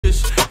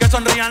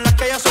sonrían las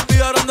que ya se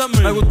olvidaron de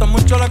mí. Me gustan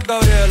mucho las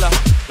Gabriela,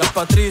 las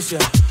Patricia,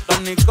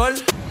 las Nicole.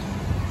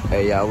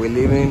 Hey, y'all, we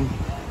leaving.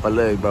 But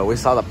look, bro, we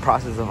saw the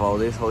process of all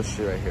this whole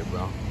shit right here,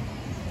 bro.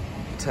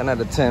 10 out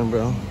of 10,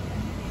 bro.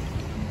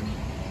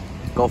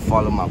 Go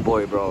follow my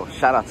boy, bro.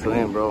 Shout out to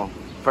him, bro.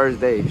 First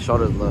day,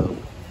 showed us love.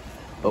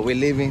 But we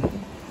leaving.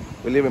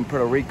 We live in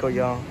Puerto Rico,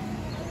 y'all.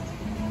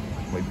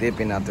 We're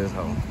dipping out this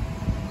hole.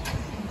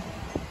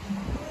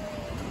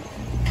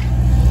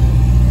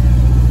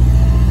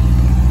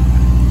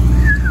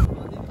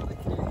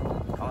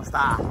 ¿Cómo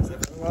está?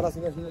 Ahora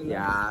sí,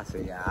 Ya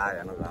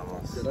nos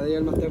vamos. Yo te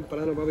llegué más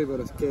temprano, papi,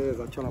 pero es que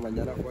se ha hecho la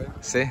mañana, güey.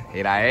 Sí,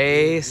 mira,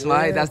 hey,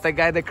 Smite, that's the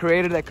guy that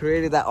created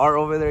that art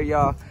over there,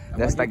 y'all.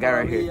 That's that guy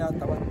right here.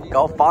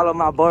 Go follow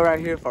my boy right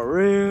here, for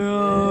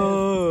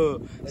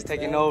real. He's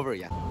taking over,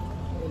 yeah.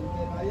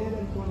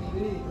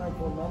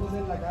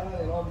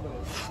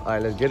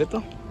 Alright, let's get it,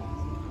 though.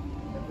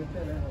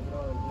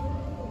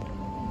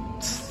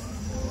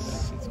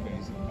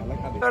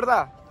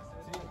 ¿Verdad?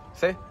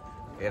 Sí.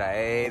 Mira,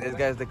 hey, this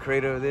guy's the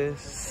creator of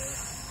this.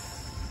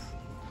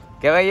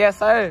 Qué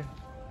belleza,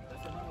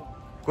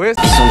 Ils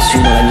sont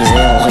dessus dans la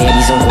misère en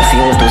réalisant qu'on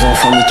fait honte aux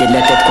enfants niqués de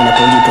la tête qu'on a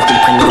pondus pour qu'ils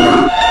prennent leur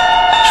main.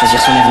 Choisir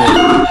son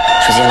avenir,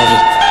 choisir la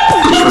vie.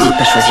 J'ai choisi de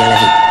pas choisir la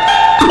vie.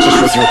 J'ai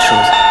choisi autre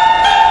chose.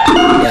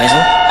 Les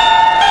raisons?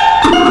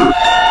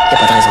 Y a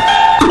pas de raison.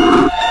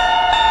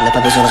 On n'a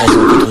pas besoin de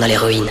raison quand on a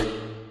l'héroïne.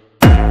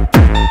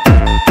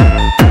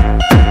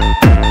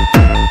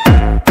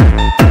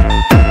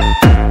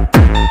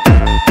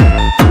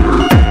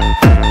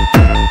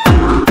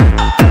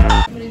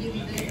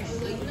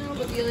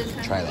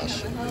 Try that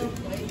shit.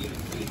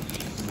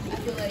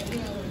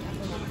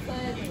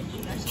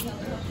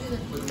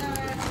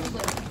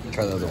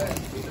 Try the other one.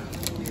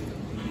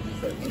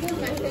 Because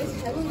my face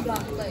heavily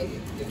got like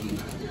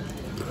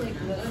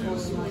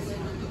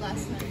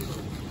last night.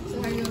 So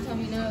how are you gonna tell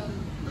me no?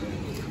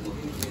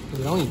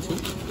 There's only two.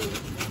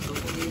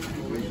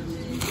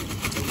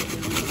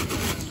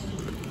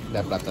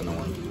 That plátano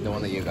one. The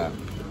one that you got.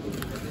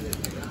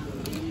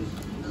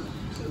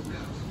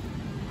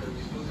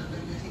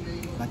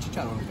 La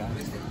chicharrón,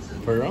 guys.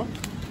 For real?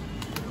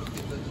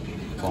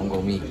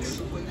 Fongo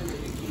mix.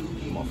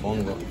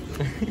 Mofongo.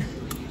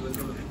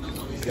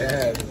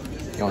 Yeah.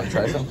 You want to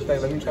try some?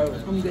 Let me try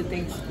one. I'm good,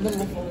 thanks. The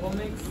mofongo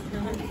mix.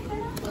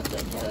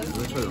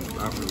 Let's try them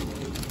after.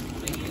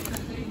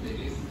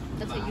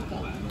 That's what you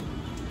call it.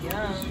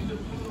 Yeah.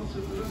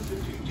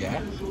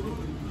 Yeah?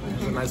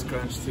 It's a nice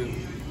crunch, too.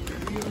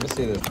 Let me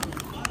see this.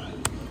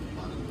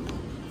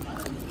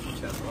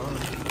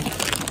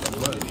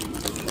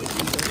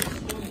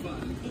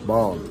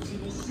 Bomb.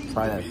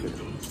 Try that shit.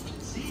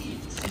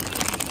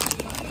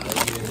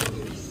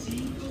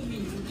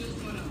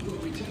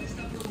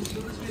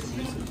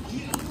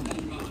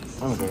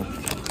 Okay.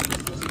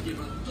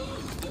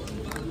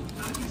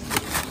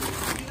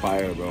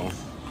 Fire, bro.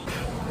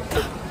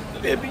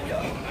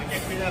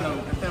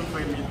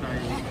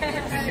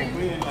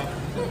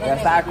 Ya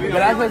está,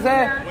 gracias,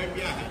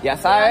 Ya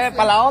sabes,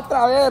 para la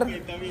otra, a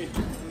ver.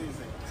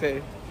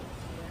 Sí.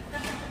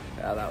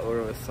 Yeah, that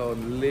order was so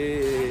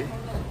lit.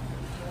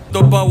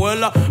 Dos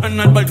abuelas en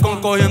el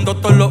balcón cogiendo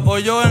todos los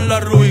hoyos en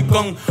la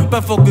Rubicon.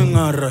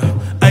 P.R.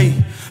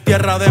 Ey,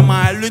 tierra de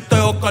Maelo y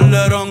Teo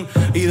Calderón.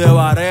 Y de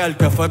Barea, el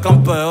que fue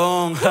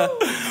campeón.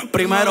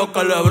 Primero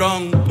que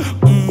Lebron.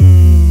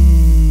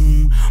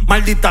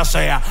 Maldita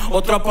sea,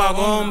 otro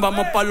apagón.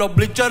 Vamos pa' los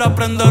bleachers a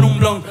prender un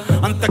blon.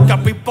 Antes que a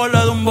Pipo le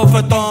dé un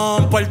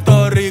bofetón.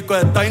 Puerto Rico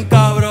está en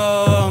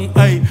cabrón.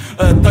 Ey,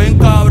 estoy en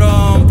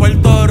cabrón.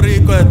 Puerto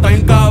Rico está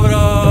en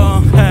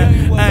cabrón.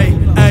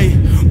 Ey,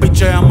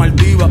 pichea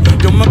Maldiva.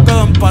 Yo me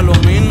quedo en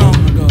Palomino.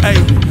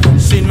 Ey,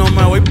 si no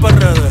me voy pa'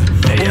 redes.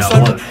 Hey, yo,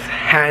 what's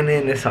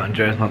happening? It's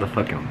Andres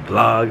motherfucking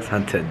vlogs.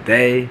 And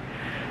today,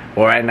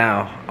 well, right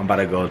now, I'm about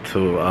to go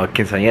to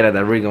quinceañera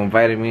that Rigo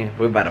invited me.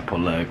 We about to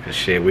pull up, cause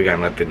shit, we got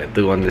nothing to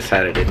do on this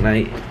Saturday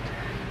night.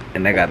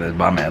 And I got this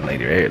bomb ass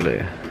lady right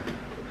here.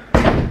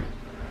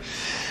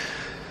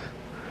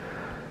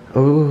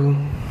 Oh,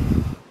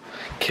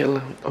 kill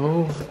him.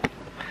 Oh.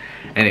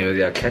 Anyways,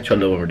 y'all, catch you a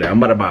little over there. I'm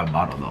about to buy a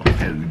bottle though.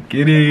 Let's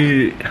get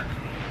it.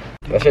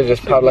 That shit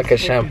just popped like a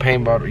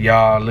champagne bottle.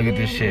 Y'all, look at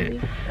this shit.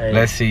 Hey,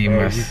 let's see,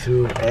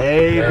 YouTube.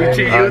 Hey,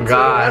 YouTube. Oh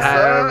God, I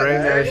had to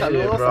bring that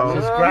shit, bro.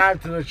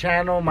 Subscribe to the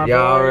channel, my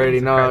Y'all already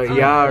know.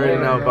 Y'all already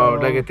know, bro.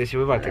 Look at this shit.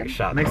 We about to take a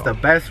shot. Makes the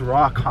best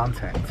raw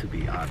content, to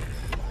be honest.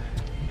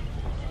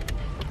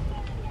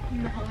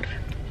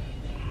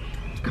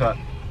 Cut.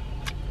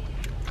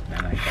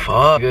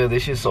 Fuck, good.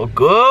 This shit's so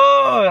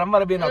good. I'm about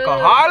to be an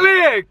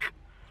alcoholic.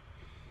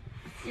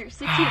 You're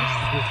 6 years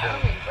old,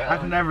 bro.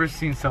 I've never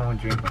seen someone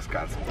drink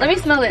Mezcal. Let me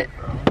smell it.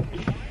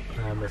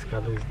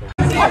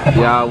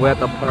 Yeah, we at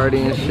the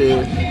party and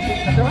shit.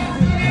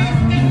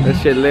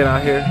 This shit lit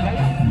out here.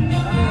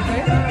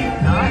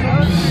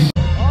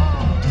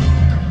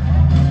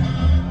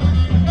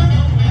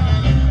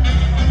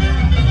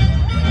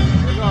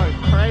 We're going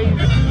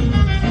crazy.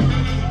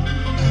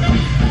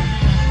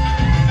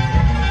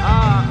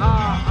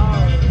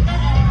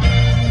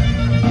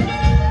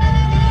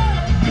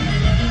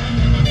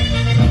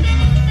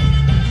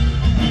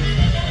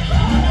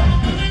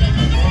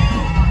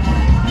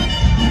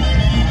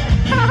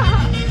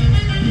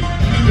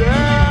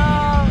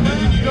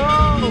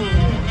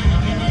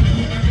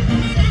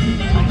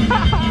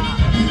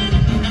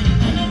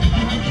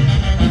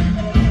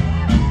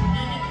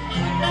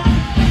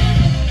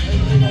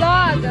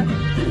 Dog.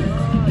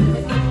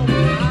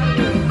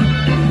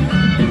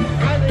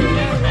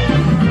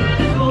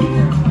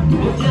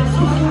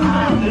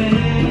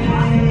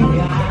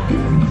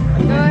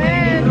 Go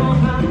ahead.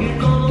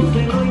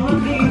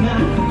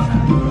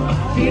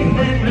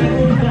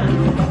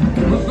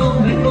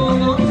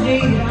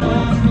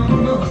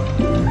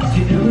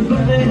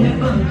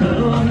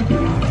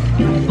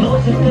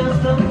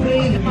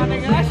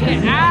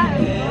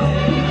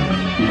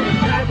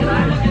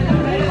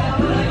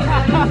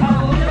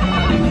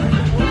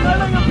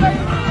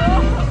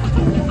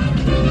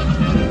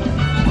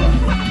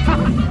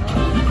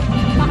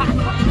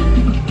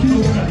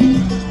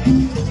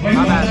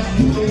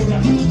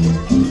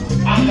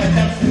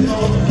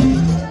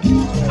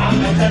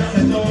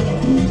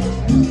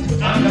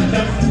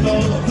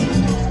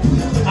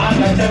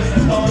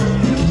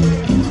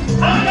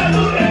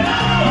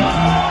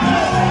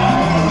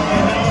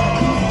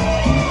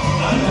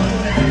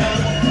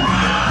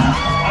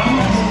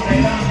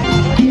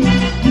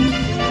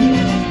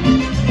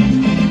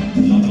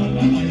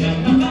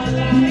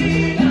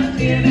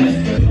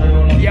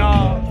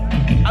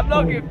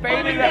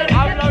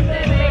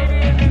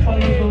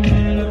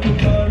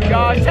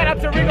 Yo, shout out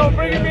to Rico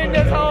bringing me in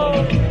this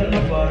hole.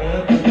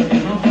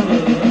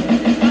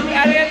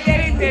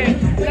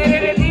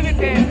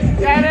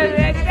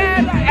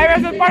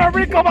 Eres de Puerto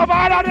Rico,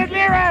 mamá, no de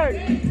lyrics.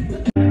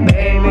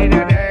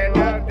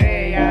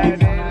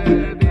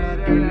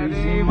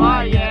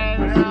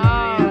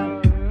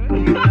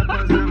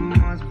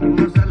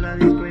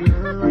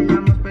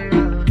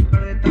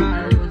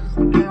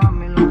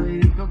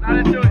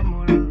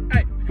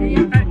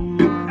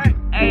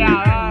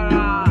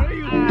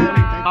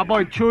 My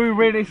boy Chewy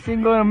ready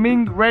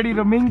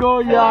to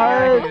mingle, y'all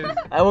heard?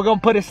 And we're gonna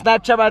put his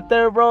Snapchat right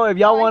there, bro. If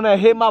y'all wanna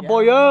hit my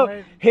boy up,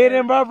 hit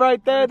him up right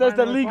there. There's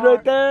the link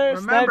right there.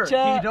 Remember,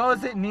 Snapchat. he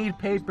doesn't need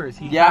papers.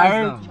 He Yeah, I has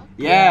heard. them.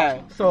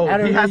 Yeah. So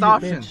he has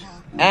options.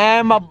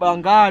 And my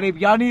God, if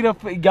y'all need a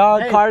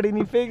card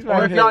any fix,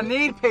 Or if y'all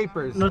need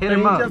papers, hit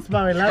him up.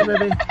 My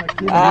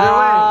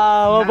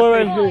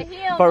boy,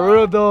 for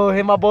real though,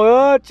 hit my boy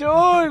up,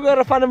 Chewy. We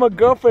gotta find him a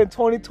girlfriend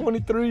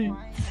 2023.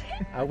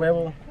 A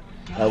huevo.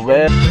 A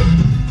huevo.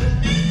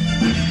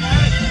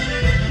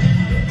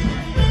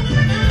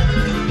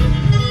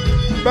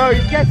 Bro,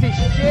 you can't see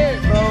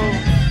shit, bro.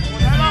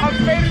 I'm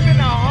faded in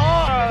the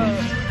hall.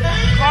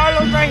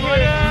 Carlos right here.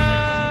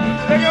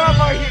 Look at my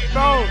boy,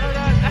 bro.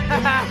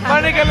 My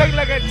nigga look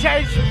like a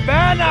changed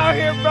man out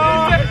here,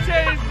 bro. He's a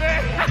changed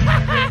man.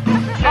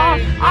 I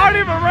don't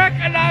even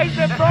recognize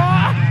it, bro.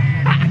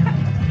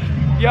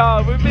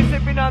 Yo, we been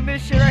sipping on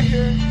this shit right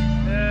here.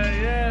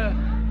 Yeah.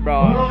 Bro,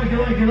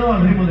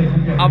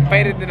 I'm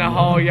faded in the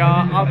hole,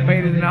 y'all. I'm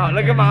faded in the hole.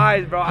 Look at my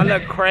eyes, bro. I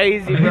look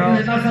crazy, bro.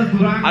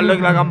 I look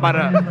like I'm about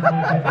to...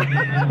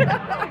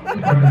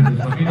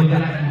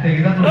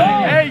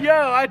 Hey, yo,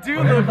 I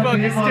do look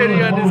fucking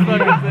skinny on this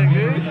fucking thing,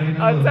 dude.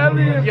 I'm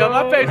telling you, yo,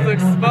 my face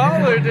looks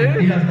smaller,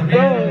 dude.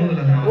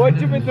 Yo,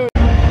 what you been doing?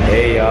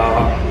 Hey,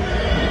 y'all.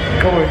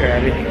 Come over here,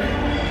 Ellie.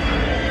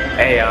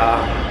 Hey, y'all.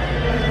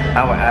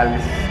 I'm with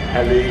Alice.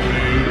 Alice,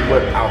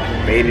 what I'm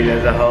faded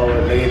as a whole.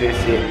 Look at this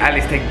shit.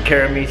 Alice taking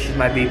care of me. She's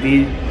my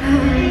DD.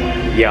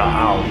 Yo,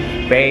 I'm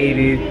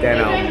faded and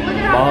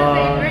I'm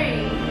mom.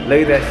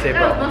 Look at that shit,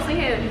 bro. That was mostly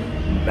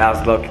him. That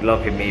was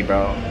lucky me,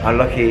 bro. I'm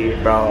lucky,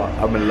 bro.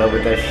 I'm in love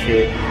with that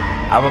shit.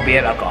 I'm gonna be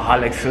an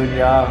alcoholic soon,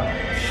 y'all.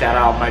 Shout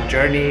out my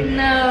journey.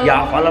 No.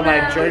 Y'all follow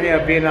my journey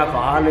of being an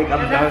alcoholic.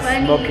 I'm done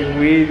smoking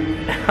weed.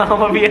 I'm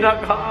gonna be an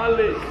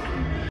alcoholic.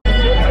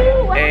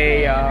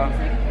 Hey, y'all.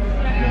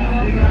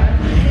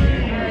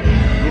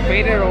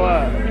 Faded or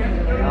what?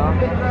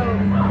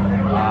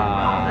 I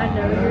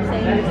know you're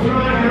saying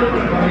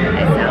I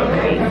sound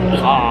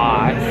crazy.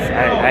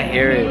 Aw, I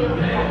hear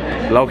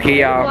it. Low key,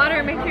 y'all.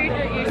 Water, make sure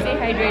you stay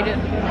hydrated.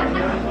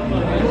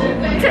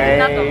 Hey,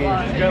 Not the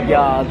water.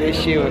 y'all, this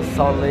shit was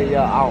so lit,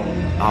 y'all.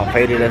 I'm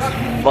faded as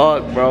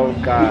fuck, bro.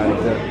 God.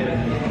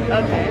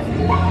 Okay.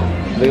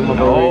 Look at my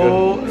boy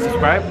Rigo.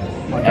 Subscribe.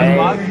 Hey,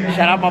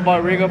 shout out my boy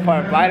Rigo for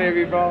inviting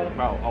me, bro.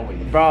 Bro, always.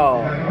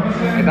 Bro,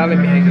 and don't let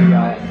me hang you,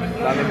 y'all.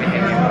 Don't let me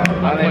hang you, bro.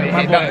 Don't let me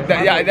hang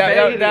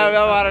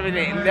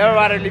you. Never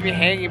want to leave me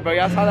hanging, bro.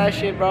 Y'all saw that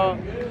shit, bro?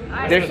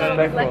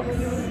 Disrespectful.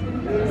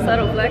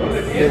 Subtle flex.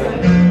 Yeah.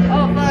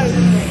 Oh, fuck.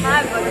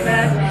 My fucking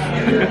bad.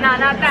 Nah,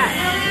 not that.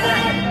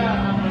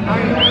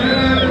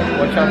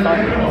 What y'all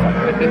talking about?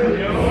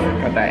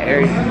 Got that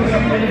airy.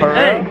 For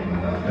real?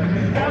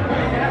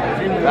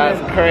 That's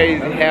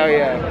crazy. Hell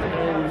yeah.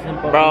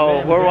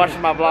 Bro, we're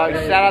watching my vlog.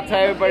 Shout out to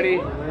everybody.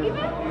 The one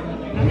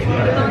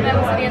that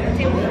was sitting at the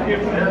table.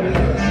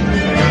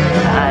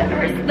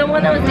 The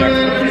one that was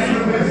dancing.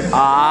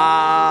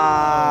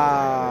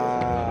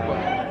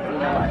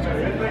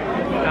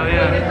 Hell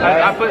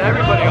yeah. I put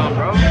everybody on,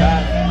 bro. I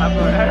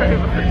put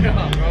everybody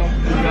on, bro.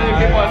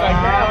 People was like,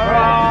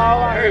 bro.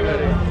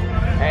 Everybody.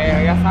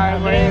 Hey, ya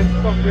sabes, güey.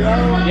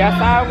 Ya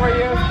saben where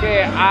he is,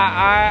 que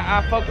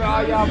I fuck with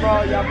all y'all,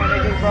 bro. Y'all my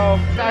niggas, bro.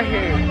 He's out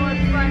here.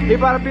 He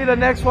about to be the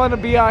next one to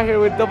be out here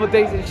with double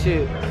dates and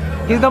shit.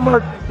 He's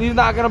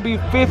not gonna be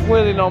fifth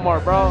wheeling no more,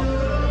 bro.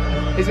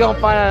 He's gonna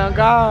find out on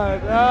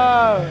God.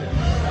 Oh.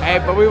 Hey,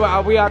 but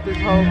we out this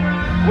hole.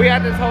 We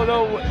out this hole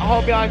though. I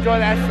hope y'all enjoy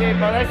that shit,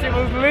 bro. That shit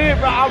was lit,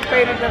 bro. I'm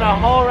faded in a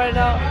hole right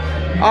now.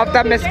 Off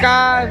that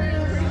mezcal.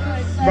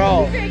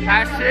 Bro,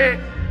 that shit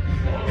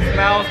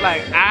smells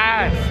like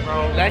ass,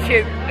 bro. That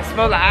shit, it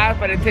smells like ass,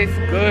 but it tastes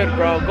good,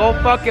 bro. Go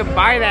fucking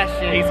buy that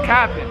shit. He's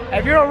capping.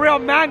 If you're a real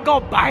man, go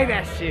buy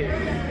that shit.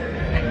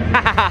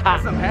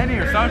 Some Henny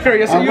or something. Sure,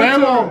 yes, A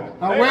huevo.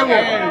 We out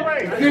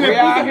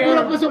here.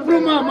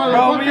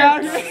 Bro, we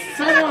out here.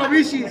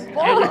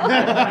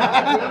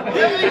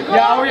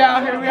 Yeah, we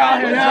out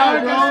here.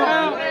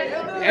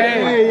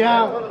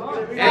 Yeah, bro.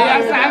 Hey,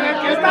 ya saben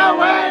que está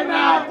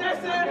buena.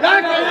 Oh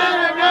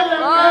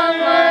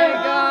my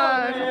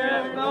god.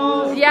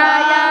 Yeah.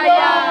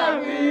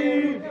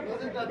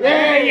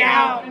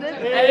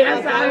 Ella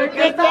sabe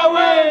que está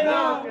buena.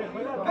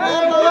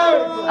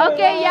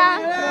 Okay, yeah.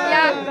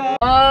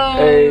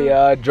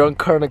 Hey, Drunk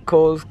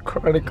Chronicles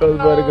about to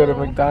go to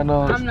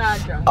McDonald's. I'm not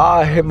drunk.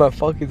 I hit my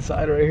fucking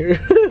side right here.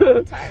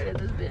 I'm tired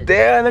of this bitch.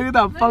 Damn, look at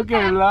that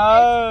fucking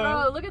line.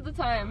 Bro, look at the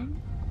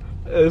time.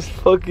 It's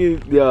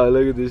fucking, yeah,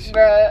 look at this shit.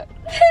 Bruh.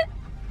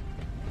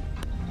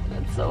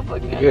 That's so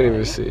fucking You can't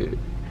even see it.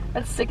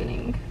 That's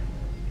sickening.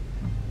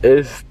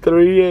 It's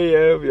 3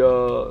 a.m.,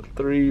 y'all.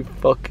 3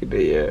 fucking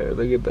a.m.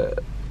 Look at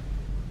that.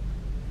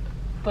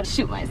 But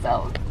shoot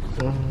myself.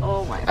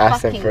 Oh my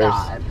Ask him fucking first.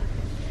 god.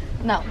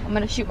 No, I'm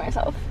gonna shoot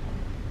myself.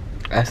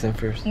 Ask him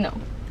first. No.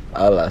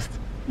 I'll ask.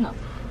 No.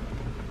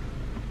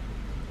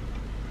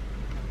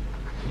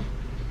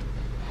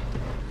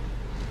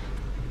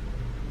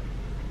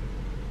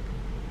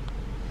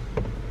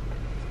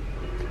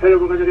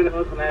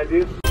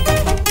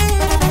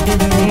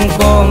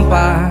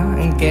 Compa,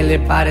 ¿qué le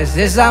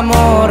parece esa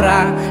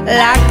morra?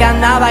 La que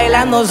anda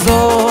bailando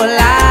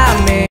sola.